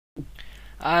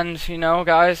And you know,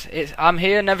 guys, I'm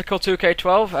here,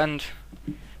 Neverkill2K12, and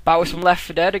back with some Left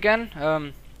 4 Dead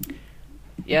again.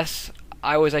 Yes,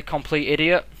 I was a complete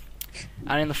idiot,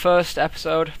 and in the first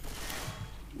episode,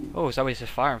 Zoe's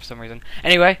just firing for some reason.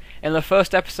 Anyway, in the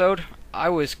first episode, I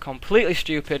was completely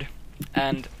stupid,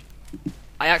 and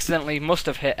I accidentally must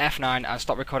have hit F9 and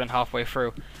stopped recording halfway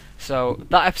through. So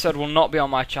that episode will not be on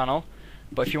my channel,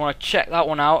 but if you want to check that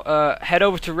one out, head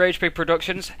over to RagePig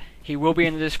Productions. He will be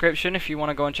in the description if you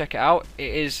want to go and check it out.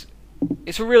 It's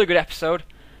a really good episode.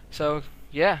 So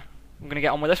yeah, I'm gonna get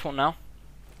on with this one now.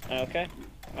 Okay.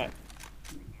 Right.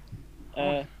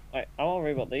 I want to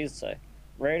read what these say.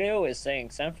 Radio is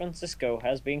saying San Francisco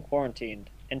has been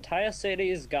quarantined. Entire city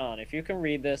is gone. If you can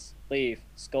read this, leave.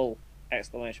 Skull!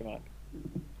 Exclamation mark.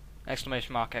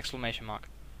 Exclamation mark! Exclamation mark.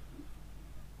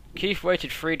 Keith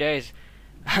waited 3 days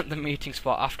at the meeting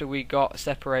spot after we got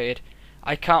separated.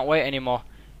 I can't wait anymore.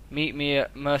 Meet me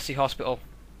at Mercy Hospital.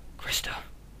 Krista.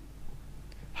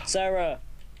 Sarah!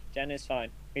 Jen is fine.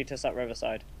 Meet us at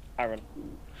Riverside. Aaron.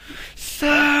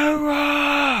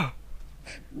 Sarah!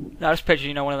 Now just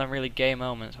picture, one of them really gay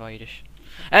moments where you just...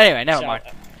 Anyway, never mind.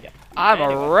 Yeah. I'm a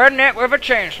redneck with a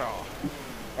chainsaw.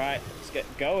 Right, let's get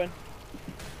going.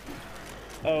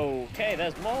 Okay,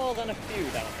 there's more than a few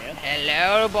down here.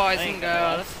 Hello, boys and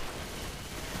girls.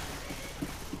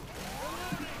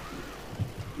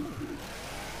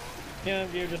 Yeah,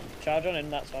 you just charge on in,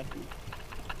 that's fine.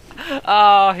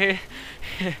 Oh,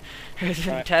 his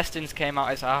intestines came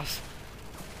out his ass.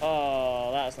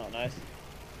 Oh, that's not nice.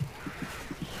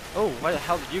 Oh, where the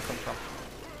hell did you come from?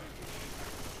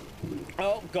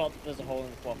 Oh god, there's a hole in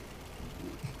the floor.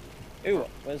 Ooh,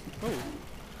 where's... Ooh.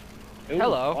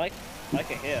 Hello. Like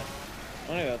it here.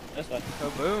 I'm gonna go this way.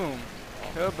 Kaboom.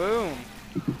 Kaboom.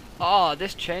 Oh,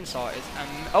 this chainsaw is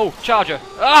oh, charger.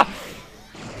 Ah!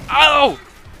 Ow!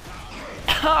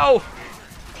 Ow!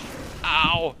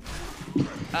 Ow!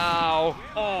 Ow!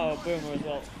 Oh, boomer as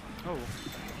well. Oh,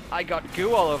 I got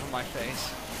goo all over my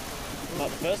face. Not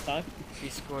the first time. He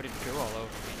squirted goo all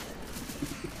over me.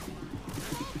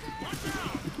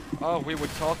 Oh, we were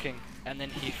talking, and then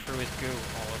he threw his goo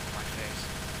all over my face.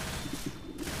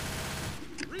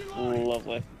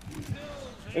 Lovely.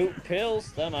 Ooh,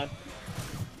 pills. Never mind.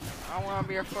 I want to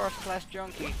be a first-class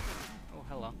junkie. Oh,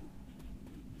 hello.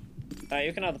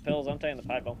 You can have the pills. I'm taking the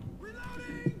pipe bomb.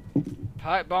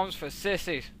 Pipe bombs for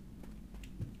sissies.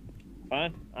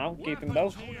 Fine. I'll keep them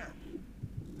both.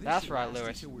 That's right,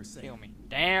 Lewis. Kill me.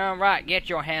 Damn right. Get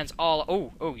your hands all...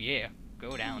 Oh, yeah.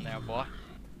 Go down there, boy.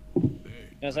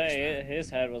 I was gonna say, his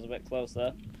head was a bit close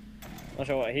there. Not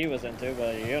sure what he was into,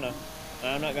 but you know.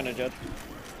 I'm not gonna judge.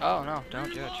 Oh, no.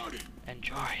 Don't judge.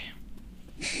 Enjoy.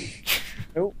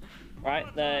 Oh, right.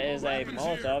 There is a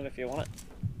Molotov if you want it.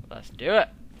 Let's do it.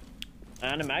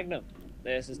 And a Magnum.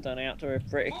 This is turning out to be a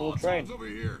pretty cool train.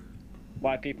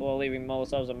 Why people are leaving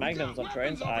Molotovs and Magnums on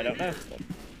trains, I don't know. But,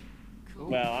 Cool.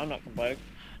 well, I'm not complaining.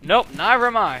 Nope, neither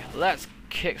am I. Let's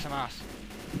kick some ass.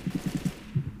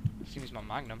 Seems my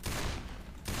Magnum.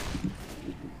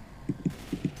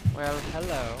 Well,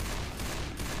 hello.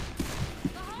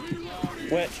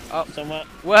 Which? Oh, Somewhere.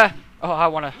 where? Oh, I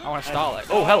wanna start it.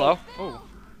 Oh, hello. Oh,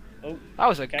 Oh, that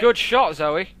was a okay. good shot,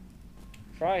 Zoe.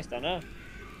 Christ, I know.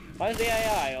 Why is the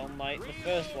AI on, like, the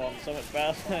first one so much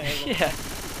better? Yeah.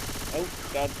 Oh,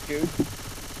 God, goo.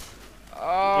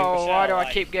 Oh, why do I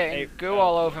like, keep getting hey, goo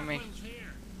all over me?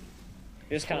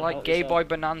 You just can't Like help Gay yourself. Boy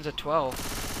Bonanza 12.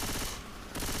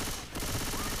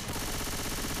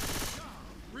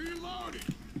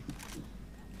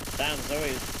 Damn,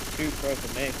 Zoe's too pro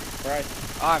for me.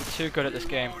 Christ. I'm too good at this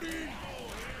game.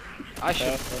 I should.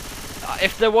 Perfect.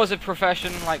 If there was a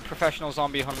profession like professional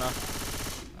zombie hunter,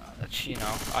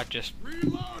 I'd just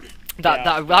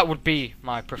that would be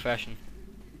my profession.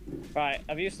 Right,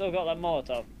 have you still got that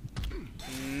Molotov?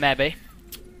 Maybe.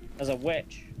 There's a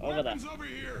witch over there.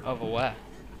 Over where?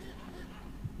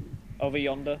 Over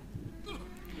yonder.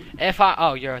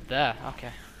 Oh, you're there.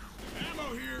 Okay.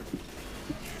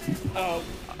 Oh.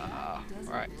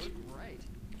 Right.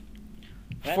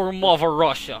 For Mother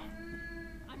Russia.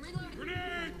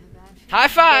 High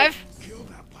five!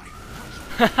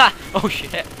 Oh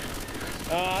shit.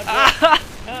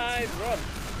 Nice run.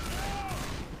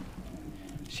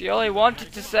 She only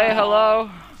wanted to say hello.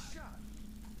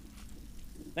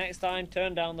 Next time,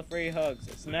 turn down the free hugs.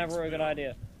 It's never a good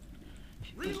idea.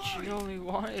 But she only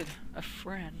wanted a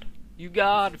friend. You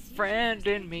got a friend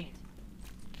in me.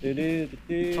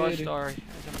 Toy Story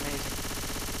is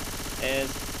amazing.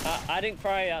 I didn't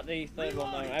cry at the third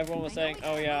one though. Everyone was saying,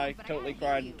 "Oh yeah, I totally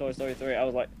cried in Toy Story 3." I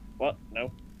was like, "What?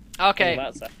 No." Okay.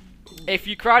 That's it. If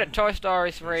you cried at Toy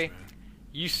Story 3,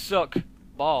 you suck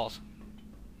balls.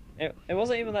 It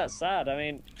wasn't even that sad. I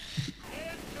mean,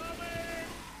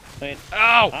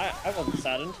 Ow! I wasn't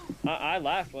saddened. I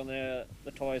laughed when the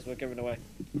toys were given away.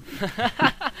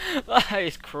 That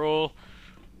is cruel.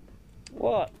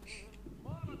 What?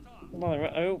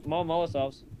 Oh, more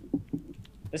Molotovs.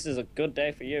 This is a good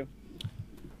day for you.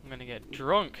 I'm gonna get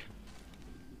drunk.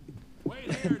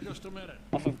 Wait here just a minute.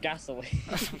 Off of gasoline.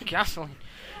 That's some gasoline.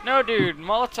 No, dude,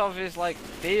 Molotov is like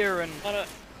beer and. Oh no!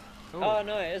 Ooh. Oh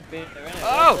no, it is beer.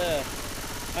 Oh!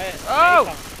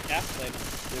 Oh! Gasoline.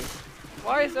 Dude.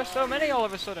 Why is there so many all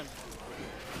of a sudden?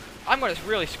 I'm gonna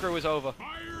really screw us over.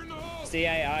 Fire in the hole.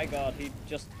 CAI God, he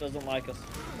just doesn't like us.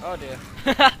 Oh dear.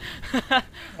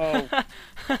 Oh.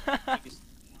 Jeez.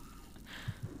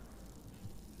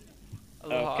 Oh,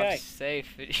 Okay. I'm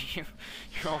safe.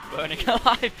 You're all burning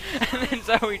alive, and then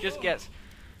Zoe just gets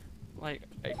like.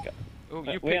 Oh, you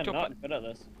We are picked up. not good at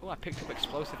this. Oh, I picked up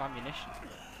explosive ammunition.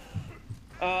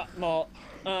 More.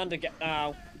 And again.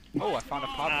 Ow. Oh, I found a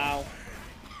padlock. Ow.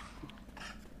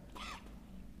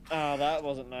 Oh, that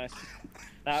wasn't nice.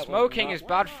 That Smoking was is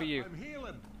bad for you. I'm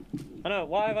healing. I know.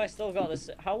 Why have I still got this?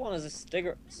 How long has this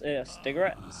cigarette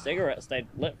stayed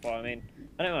lit for? I mean,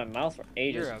 I know my mouth for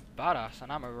ages. You're a badass,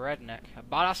 and I'm a redneck. A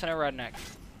badass and a redneck.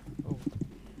 Ooh.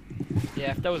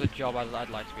 Yeah, if there was a job, I'd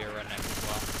like to be a redneck as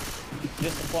well.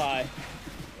 Just apply.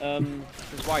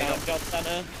 That's why you don't. Job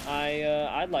center.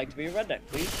 I'd like to be a redneck,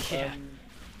 please. Yeah.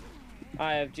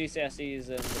 I have GCSEs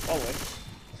in the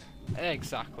following.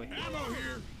 Exactly. Ammo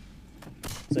here.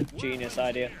 It's a genius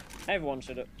idea. Everyone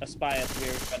should aspire to be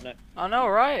a redneck. I know,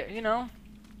 right? You know,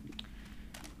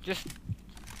 just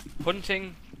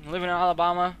hunting, living in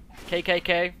Alabama,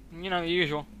 KKK. You know, the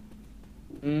usual.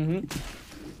 Mm-hmm.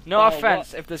 No Well,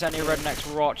 offense if there's any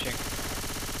rednecks watching.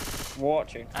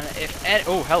 Watching. And if any,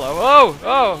 oh hello,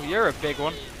 oh you're a big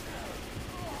one.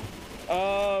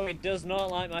 Oh, he does not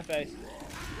like my face.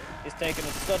 He's taken a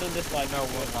sudden dislike. No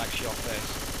one likes your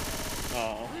face.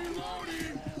 Oh.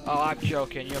 Oh, I'm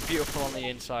joking. You're beautiful on the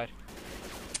inside.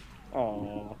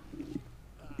 Oh.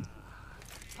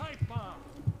 Pipe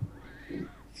bomb.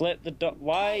 Flip the dot.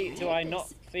 Why do I not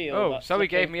feel? Oh, that Zoe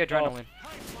gave flipping me off adrenaline.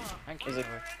 Thank you. Is a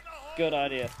good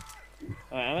idea.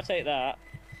 Alright, I'm gonna take that.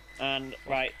 And,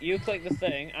 right, you click the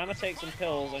thing. I'm gonna take some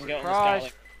pills and get on the Surprise.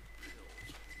 scouting.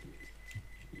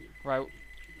 Right.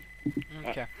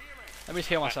 Okay. Let me just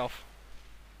heal myself.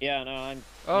 Yeah, no, I'm.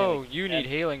 Oh, nearly you dead. need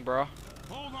healing, bro.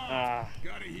 Hold on. Ah.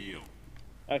 Gotta heal.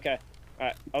 Okay.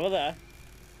 Alright, over there.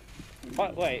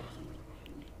 Wait.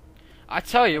 I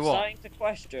tell you I'm what. starting to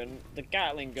question the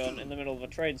Gatling gun in the middle of a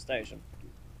train station.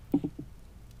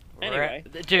 Anyway,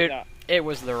 Dude, that. it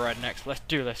was the rednecks. Let's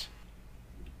do this.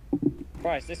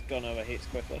 Christ, this gun overheats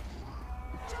quickly.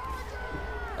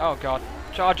 Oh god.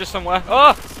 Charge us somewhere.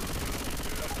 Oh!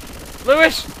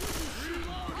 Lewis!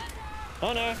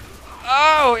 Oh no!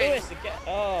 Oh! It, Lewis, again.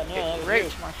 Oh no, that it was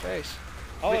raped you. my face.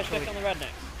 Oh, it's literally. click on the rednecks.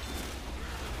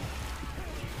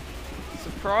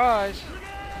 Surprise!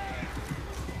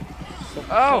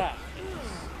 Oh!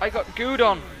 I got gooed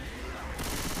on.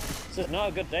 This is not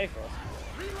a good day for us.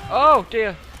 Oh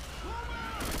dear.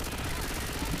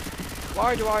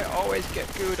 Why do I always get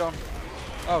gooed on?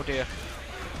 Oh dear.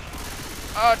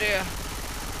 Oh dear.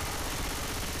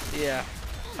 Yeah.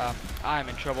 I'm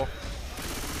in trouble.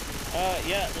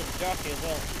 Yeah, there's a jockey as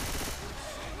well.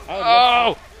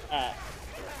 Oh! Ah.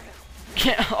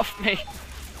 Get off me!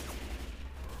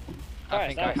 I Christ,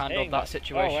 think I I was handled saying that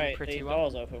situation oh, wait, pretty the well.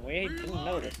 door's open. We didn't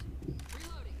know this.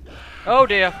 Oh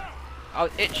dear. I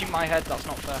was itching my head, that's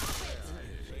not fair.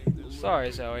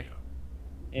 Sorry, Zoe.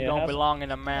 Yeah, You don't how's- belong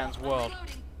in a man's world.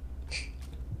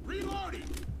 Reloading.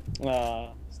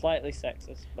 Slightly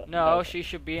sexist, but No, okay. she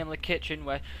should be in the kitchen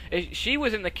where... If she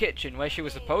was in the kitchen where she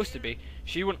was supposed to be,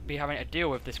 she wouldn't be having to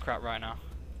deal with this crap right now.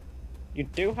 You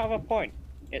do have a point.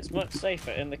 It's much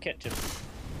safer in the kitchen.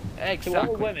 Exactly. To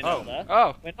all women out there,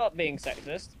 Oh, we're not being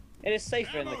sexist. It is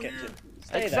safer in the kitchen.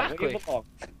 Stay Exactly. there where you belong.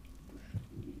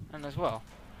 and as well.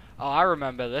 Oh, I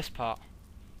remember this part.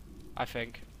 I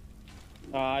think.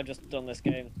 Oh, I've just done this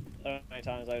game so many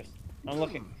times. I'm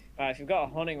looking. Alright, if you've got a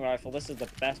hunting rifle, this is the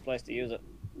best place to use it.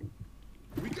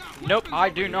 We got Nope, weapons I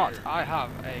over do not. here. I have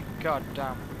a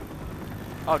goddamn...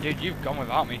 Oh, dude, you've gone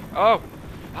without me. Oh!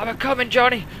 I'm a coming,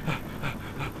 Johnny!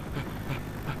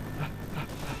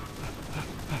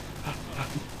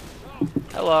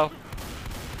 Hello.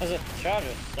 There's a charger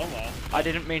somewhere. I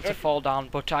didn't mean to fall down,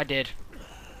 but I did.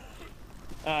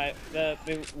 Alright,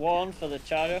 be warned for the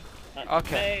charger. That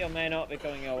Okay. may or may not be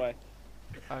coming your way.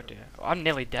 Oh dear. I'm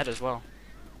nearly dead as well.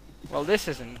 Well, this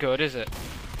isn't good, is it?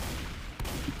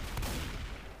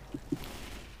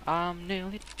 I'm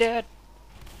nearly dead.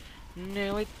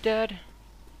 Nearly dead.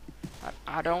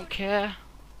 I don't care.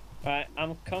 Right,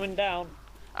 I'm coming down.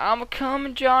 I'm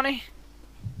coming, Johnny.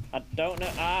 I don't know.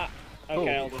 Ah.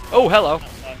 Okay, I'll just. Oh, hello.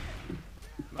 That's fine.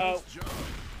 Oh.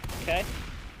 Okay.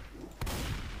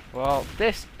 Well,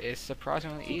 this is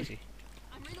surprisingly easy.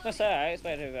 I say I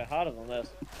expected it to be harder than this.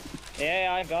 The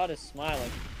AI god is smiling.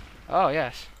 Oh,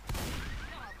 yes.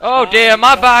 Oh dear,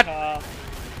 my bad.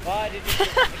 Why did you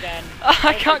do it again?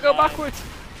 I can't go backwards.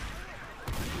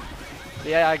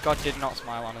 The AI god did not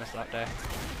smile on us that day.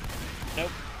 Nope.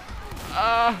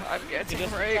 I'm You getting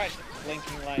just raped. tried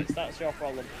blinking lights. That's your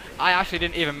problem. I actually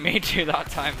didn't even mean to that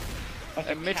time. Like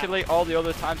a Admittedly, all the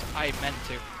other times I meant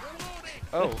to.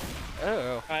 Oh.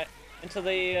 Oh. cat. Right, into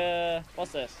the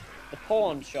what's this? The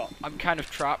pawn shop. I'm kind of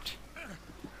trapped.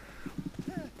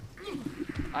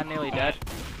 I'm nearly dead.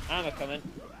 I'm a coming.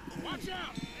 Watch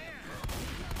out!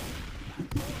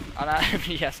 And I,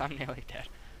 yes, I'm nearly dead.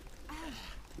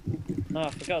 No,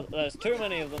 because there's too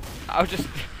many of them. I was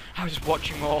just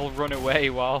watching them all run away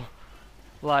while,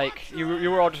 like, you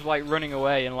were all just like running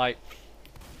away and like,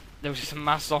 there was just some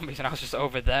mass zombies and I was just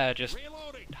over there just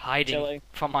Reloading. hiding Chilling.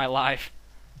 from my life.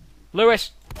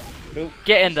 Lewis, Oop.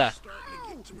 get in there.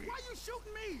 Why you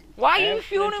shooting me? Why are you Into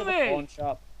shooting the me? pawn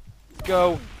shop.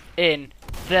 Go in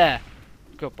there.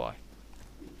 Good boy.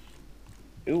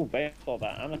 Ooh, baseball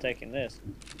bat. I'm not taking this.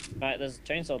 Right, there's a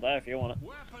chainsaw there if you want it.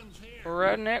 Weapons here.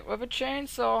 Redneck with a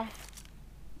chainsaw.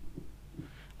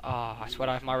 Oh, I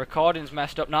swear my recording's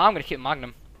messed up. No, I'm gonna keep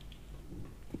Magnum.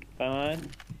 Fine.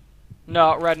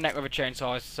 No, redneck with a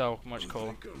chainsaw is so much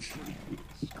cooler.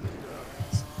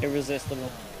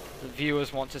 Irresistible. The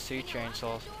viewers want to see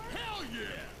chainsaws. Hell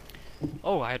yeah!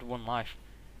 Oh, I had one life.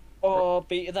 Oh,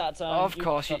 beat you that time. Of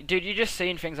course, dude, you just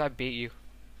seen things I beat you.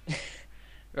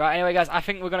 Right, anyway, guys, I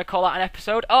think we're gonna call that an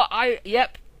episode. Oh,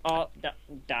 yep. Oh,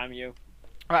 damn you.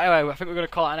 Right, anyway, I think we're gonna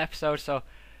call it an episode. So,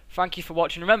 thank you for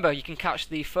watching. Remember, you can catch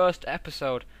the first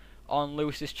episode on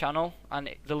Lewis's channel, and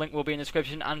the link will be in the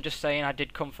description. And just saying, I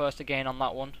did come first again on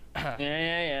that one.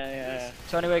 Yeah.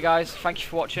 So anyway, guys, thank you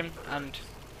for watching, and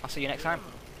I'll see you next time.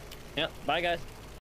 Yep, bye guys.